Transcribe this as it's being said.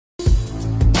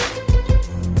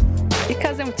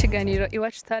Ikaze mu kiganiro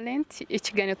Iwacu Talent,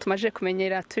 ikiganiro tumaje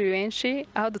kumenyera turi benshi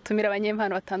aho dutumira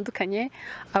abanyempano batandukanye,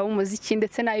 ab'umuziki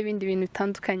ndetse n'ibindi bintu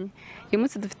bitandukanye. Uyu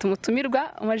munsi dufite umutumirwa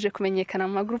umaje kumenyekana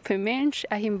mu magroupe menshi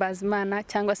ahimbaza Imana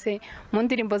cyangwa se mu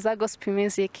ndirimbo za gospel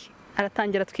music.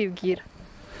 Aratangira twibwira.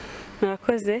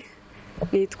 Murakoze,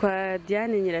 nitwa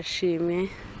DIANE NYIRASHIMWE.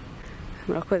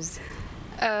 Murakoze.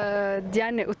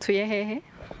 Diane, utuye hehe?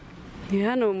 Ni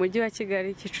hano mu mujyi wa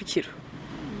Kigali, Kicukiro.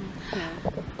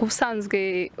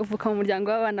 Ubusanzwe uvuka mu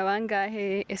muryango w'abana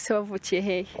bangahe? Ese wavukiye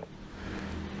hehe?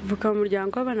 Mvuka mu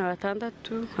muryango w'abana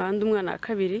 6, handi umwana wa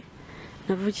 2.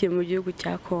 Navukiye mu gihugu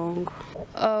cya Kongo.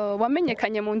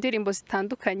 Wamenyekanye mu ndirimbo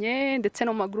zitandukanye ndetse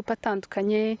no mu magroupe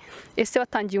atandukanye. Ese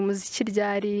watangiye umuziki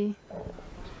ryari?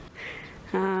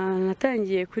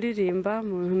 Natangiye kuririmba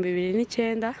mu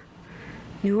 2009.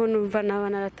 Niho numva naba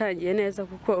naratangiye neza,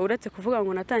 kuko uretse kuvuga ngo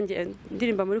natangiye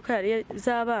ndirimba muri kwari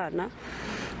z'abana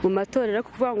mu matorero,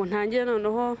 kuvuga ngo ntangiye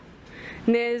noneho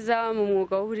neza mu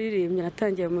mwuga w'uburirimbyi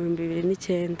natangiye mu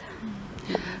 2009.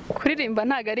 Kuririmba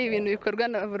ntago ari ibintu bikorwa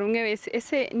na buri umwe wese.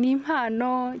 Ese ni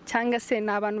impano cyangwa se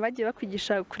ni abantu bagiye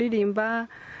bakwigisha kuririmba?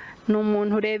 Ni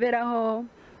umuntu ureberaho?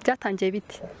 Byatangiye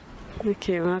bite?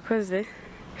 Murakoze.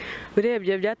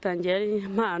 Urebye byatangiye ari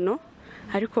impano,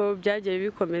 ariko byagiye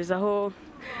bikomezaho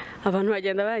abantu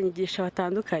bagenda banyigisha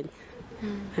batandukanye.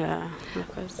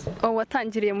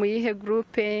 Watangiriye mu yihe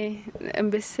groupe?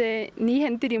 Mbese ni ihe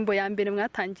ndirimbo ya mbere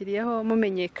mwatangiriyeho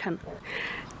mumenyekana?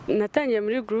 Natangiye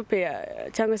muri groupe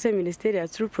cyangwa se ministeri ya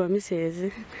True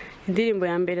Promises. Indirimbo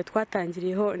ya mbere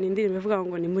twatangiriyeho ni indirimbo ivuga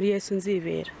ngo ni muri Yesu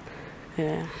nzibera.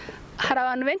 Hari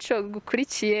abantu benshi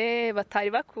bagukurikiye batari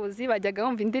bakuzi, bajyaga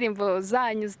bumva indirimbo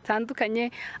zanyu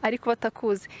zitandukanye ariko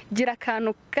batakuzi. Gira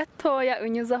akantu gatoya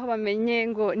unyuzaho bamenye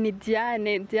ngo ni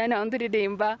Diane wandi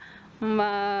uririmba mu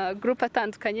magroupe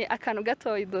atandukanye, akantu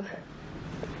gatoya ido.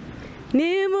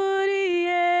 Ni muri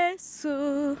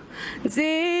Yesu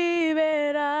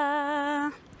nzibera,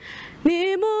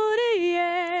 ni muri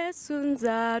Yesu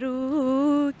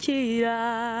nzarukira,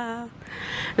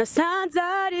 nasanze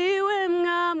ari we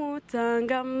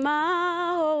mwamutanga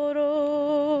amahoro,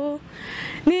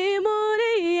 ni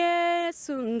muri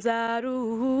Yesu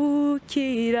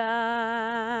nzarukira.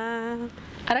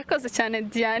 Arakoze cyane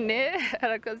Diane,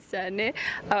 arakoze cyane.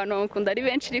 Abantu bamukunda ari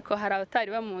benshi ariko hari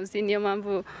abatari bamuzi, niyo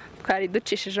mpamvu twari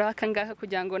ducishijeho akangaka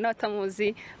kugira ngo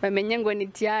n'abatamuzi bamenye ngo ni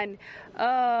Diane.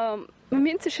 Mu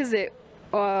minsi ishize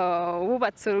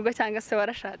wubatse urugo cyangwa se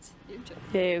warashatse?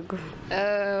 Yego.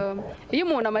 Iyo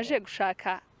umuntu amaje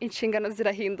gushaka inshingano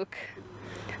zirahinduka.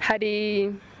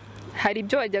 Hari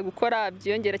ibyo wajya gukora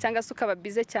byiyongera cyangwa se ukaba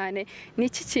bize cyane. Ni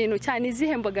iki kintu cyane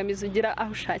izihe mbogamizi ugira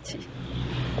aho ushakiye?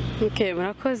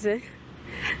 Murakoze.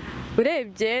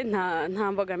 Urebye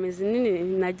nta mbogamizi nini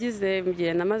nagize mu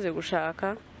gihe namaze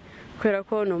gushaka, kubera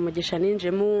ko ni umugisha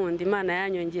ninjemo wundi Imana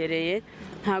yanyongereye.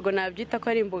 Ntago nabyita ko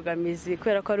ari imbogamizi,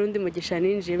 kubera ko ari undi mugisha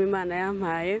ninjiyemo Imana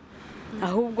yampaye,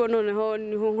 ahubwo noneho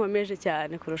niho nkomeje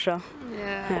cyane kurushaho.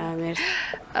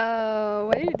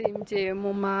 Waririmbye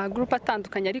mu magroupe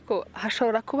atandukanye, ariko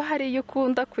hashobora kuba hari iyo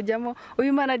ukunda kujyamo.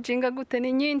 Uyu managinga gute?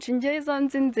 Ni nyinshi, ngiye zo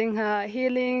nzi nka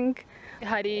healing,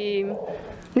 hari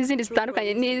n'izindi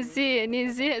zitandukanye.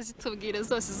 Nizihe zitubwire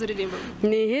zose zuririmba?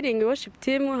 Ni healing worship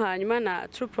team, hanyuma na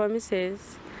True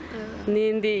Promises,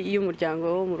 n'indi y'umuryango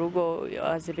wo mu rugo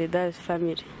Azebeda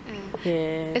family.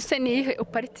 Ese ni ihe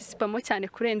uparticipamo cyane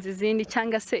kurenza izindi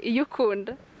cyangwa se iyo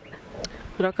ukunda?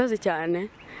 Murakoze cyane.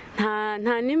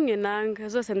 Nta nimwe nanga,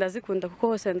 zose ndazikunda kuko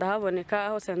hose ndahaboneka,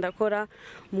 hose ndakora.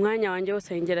 Umwanya wanjye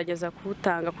wose ngerageza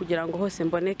kuwutanga kugira ngo hose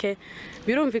mboneke.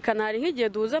 Birumvikana hari nk'igihe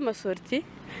duhuza amasorti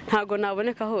ntago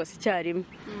naboneka hose icyarimwe,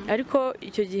 ariko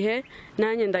icyo gihe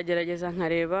nanjye ndagerageza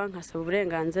nkareba, nkasaba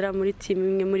uburenganzira muri team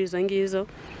imwe muri izo ngizo,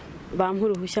 bampa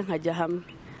uruhushya nkajya hamwe,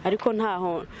 ariko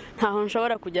ntaho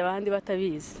nshobora kujya abandi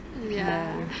batabizi.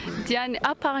 Diane,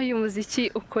 apart y'umuziki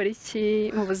ukora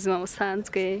iki mu buzima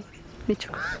busanzwe?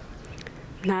 Nicyo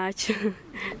nta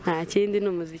kindi, ni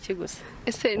umuziki gusa.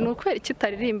 Ese ni ukubera iki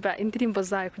utaririmba indirimbo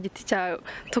zawe ku giti cyawe?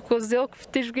 Tukuziho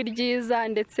ufite ijwi ryiza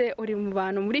ndetse uri mu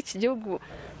bantu muri iki gihugu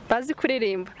bazi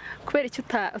kuririmba, kubera iki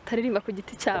utaririmba ku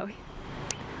giti cyawe?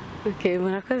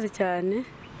 Murakoze cyane.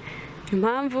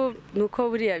 Impamvu ni uko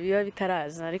buriya biba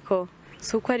bitaraza, ariko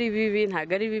si uko ari bibi,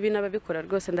 ntabwo ari bibi. N'ababikora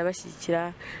rwose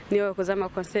ndabashyigikira, niyo bakoze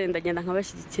amakonseri ndagenda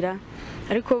nkabashyigikira,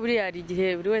 ariko buriya hari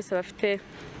igihe buri wese aba afite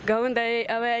gahunda ye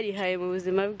aba yarihaye mu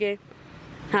buzima bwe.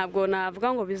 ntabwo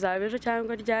navuga ngo bizaba ejo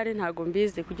cyangwa ryari, ntabwo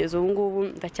mbizi kugeza ubu ngubu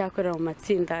ndacyakorera mu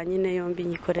matsinda nyine yombi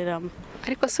nyikoreramo.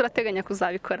 ariko se urateganya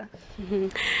kuzabikora?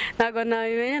 Ntabwo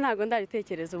nabimenye, ntabwo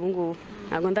ndabitekereza ubu ngubu,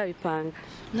 ntabwo ndabipanga.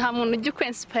 Nta muntu ujya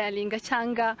ukwensipayaringa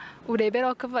cyangwa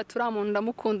ureberaho ukavuga ati uriya muntu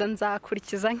ndamukunda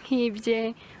nzakurikiza nk'ibye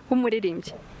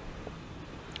w'umuririmbyi?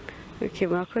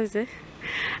 Murakoze.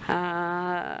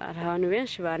 Hari abantu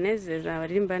benshi banezeza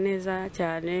baririmba neza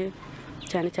cyane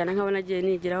nk'abo nagiye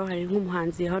nigiraho. Hari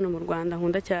nk'umuhanzi hano mu Rwanda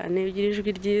nkunda cyane ugira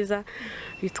ijwi ryiza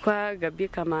witwa Gaby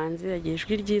Kamanzi, agira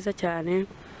ijwi ryiza cyane.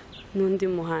 N'undi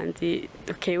muhanzi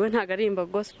we ntabwo aririmba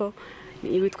gospel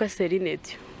witwa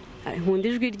Serinedio, nkunda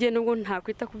ijwi rye nubwo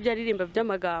ntakwita ku byo aririmba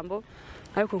by'amagambo,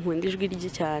 ariko nkunda ijwi rye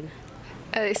cyane.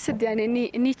 Ese Diane, ni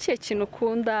ikihe kintu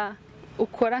ukunda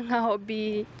ukora nka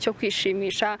hobby cyo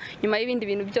kwishimisha nyuma y'ibindi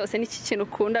bintu byose? Ni iki kintu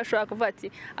ukunda ushobora kuvuga ati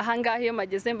ahangaha iyo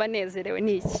mageze mba nezerewe?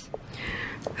 Ni iki?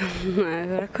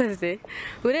 Barakoze.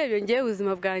 Urebye ngewe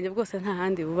ubuzima bwanjye bwose nta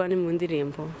handi buba ni mu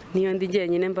ndirimbo. Niyo ndi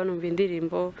jyenyine mba numva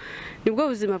indirimbo, nibwo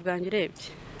buzima bwanjye urebye.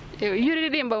 Iyo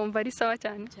uririmba wumva ari sawa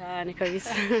cyane cyane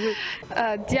kabisa.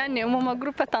 Diane, mu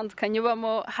magroupe atandukanye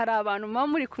ubamo hari abantu muba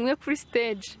muri kumwe kuri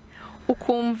stage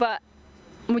ukumva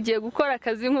mugiye gukora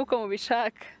akazi nk'uko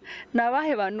mubishaka. Ni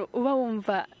abahe bantu uba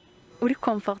wumva uri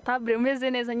comfortable umeze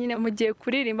neza nyine mugiye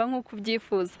kuririmba nk'uko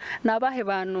ubyifuza? Ni abahe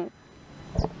bantu?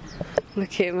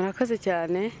 Murakoze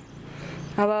cyane.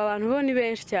 Aba bantu bo ni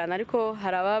benshi cyane, ariko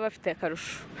hari ababa bafite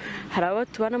akarusho. Hari abo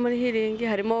tubana muri healing,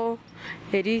 harimo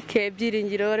Eric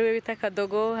Byiringiro ariwe bita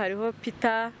Kadogo, hariho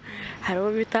Peter,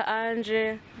 hariho bita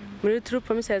Ange. Muri True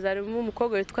Promises harimo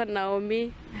umukobwa witwa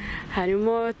Naomi,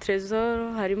 harimo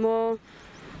Trésor, harimo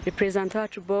representant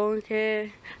wacu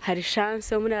Bonke, hari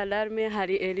Chance wo muri Alarme,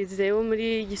 hari Elise wo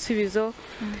muri Gisubizo,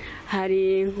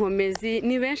 hari Nkomezi.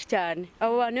 Ni benshi cyane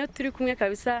abo bantu, iyo turi kumwe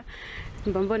kabisa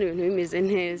mba mbona ibintu bimeze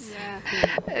neza.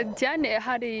 Diane,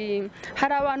 hari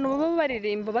abantu baba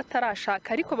baririmba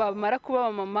batarashaka ariko bamara kuba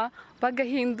abamama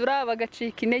bagahindura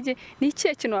bagacika intege. Ni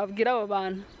ikihe kintu wabwira abo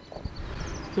bantu?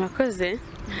 Murakoze.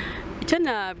 Icyo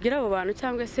nabwira abo bantu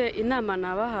cyangwa se inama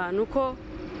nabaha nuko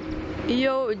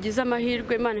iyo ugize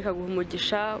amahirwe Imana ikaguha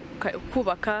umugisha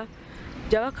kubaka,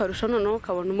 byaba akarusho noneho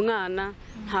ukabona umwana,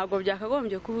 ntabwo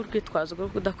byakagombye kuba urwitwazo rwo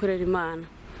kudakorera Imana.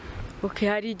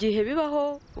 Hari igihe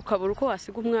bibaho ukabura uko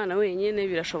wasiga umwana wenyine,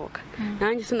 birashoboka.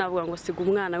 Nanjye sinavuga ngo siga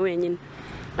umwana wenyine,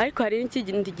 ariko hari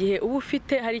n'ikindi gihe uba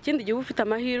ufite, hari ikindi gihe uba ufite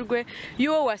amahirwe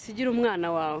y'uwo wasigira umwana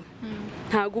wawe.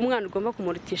 Ntabwo umwana ugomba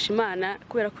kumurutisha Imana,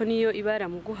 kubera ko niyo iba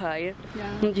yaramuguhaye.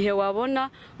 Mu gihe wabona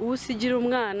uwo usigira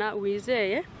umwana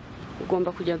wizeye,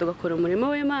 ugomba kugenda ugakora umurimo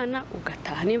w'Imana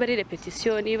ugataha. Niba ari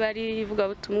repetition, niba ari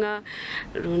ivugabutumwa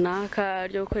runaka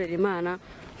ryo gukorera Imana,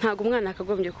 ntabwo umwana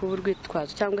akagombye kuba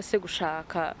urwitwazo cyangwa se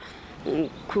gushaka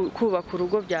kubaka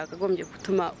urugo byakagombye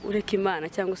gutuma ureka Imana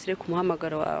cyangwa se ureka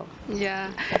umuhamagaro wawe.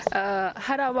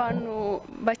 Hari abantu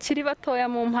bakiri batoya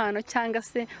mu mpano cyangwa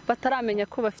se bataramenya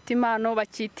ko bafite impano,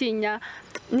 bakitinya.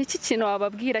 Niki kintu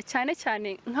wababwira? Cyane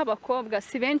cyane nk'abakobwa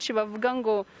si benshi bavuga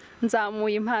ngo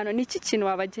nzamuye impano. Niki kintu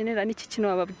wabagenera? Niki kintu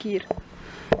wababwira?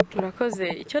 Murakoze.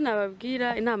 Icyo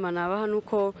nababwira, inama nabaha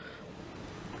nuko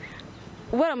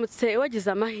waramutse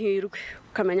wagize amahirwe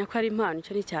ukamenya ko ari impano,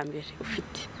 icyo ni icyambere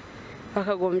ufite,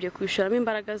 bakagombye kubishoramo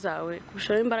imbaraga zawe.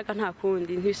 Kubishoramo imbaraga nta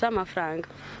kundi, ntibisaba amafaranga.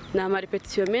 Ni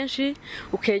amarepetisiyo menshi,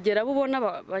 ukegera abo ubona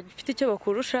bafite icyo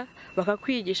bakurusha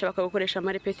bakakwigisha, bakagukoresha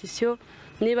amarepetisiyo.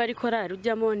 Niba ari korari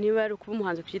ujyamo, niba ari kuba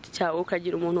umuhanzi ku giti cyawe,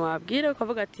 ukagira umuntu wabwira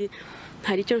ukavuga ati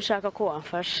hari icyo nshaka ko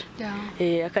wamfasha.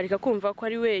 Akareka kumva ko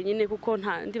ari wenyine, kuko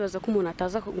ndibaza ko umuntu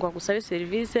ataza ngo agusabe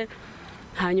serivisi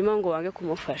hanyuma ngo wange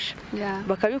kumufasha.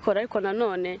 Bakabikora, ariko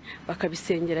nanone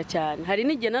bakabisengera cyane. Hari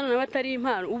n'igihe nanone batari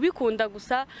impano, ubikunda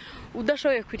gusa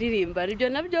udashoboye kuririmba. Ibyo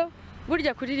nabyo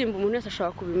burya kuririmba umuntu wese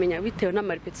ashobora kubimenya bitewe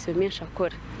n'amarepetisiyo menshi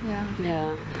akora.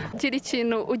 Gira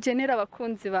ikintu ugenera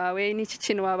abakunzi bawe? N'iki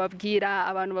kintu wababwira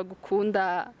abantu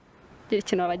bagukunda? Gira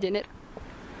ikintu wabagenera?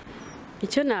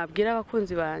 Icyo nabwira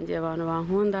abakunzi banjye, abantu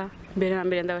bankunda, mbere na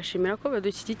mbere ndabashimira ko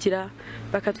badushyigikira,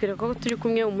 bakatwereka ko turi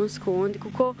kumwe umunsi ku wundi.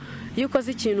 Kuko iyo ukoze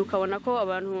ikintu ukabona ko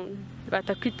abantu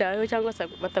batakwitayeho cyangwa se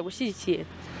batagushyigikiye,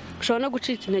 ushobora no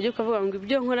gucika intege ukavuga ngo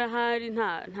ibyo nkora hari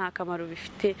nta kamaro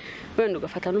bifite, wenda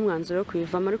ugafata n'umwanzuro wo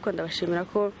kubivamo. Ariko ndabashimira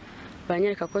ko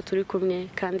banyereka ko turi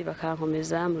kumwe kandi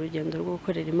bakankomeza mu rugendo rwo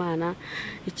gukorera Imana.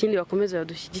 Ikindi bakomeze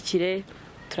badushyigikire,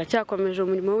 turacyakomeje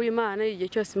umurimo w'Imana. Igihe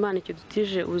cyose Imana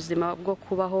ikidutije ubuzima bwo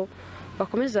kubaho,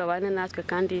 bakomeze babane natwe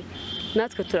kandi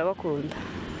natwe turabakunda.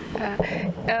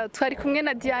 twari kumwe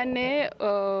na Diane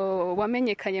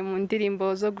wamenyekanye mu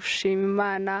ndirimbo zo gushima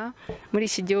Imana muri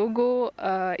iki gihugu.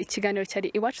 Ikiganiro cyari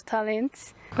Iwacu Talent.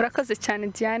 Murakoze cyane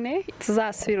Diane,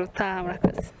 tuzasubira utaha.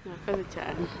 Murakoze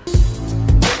cyane.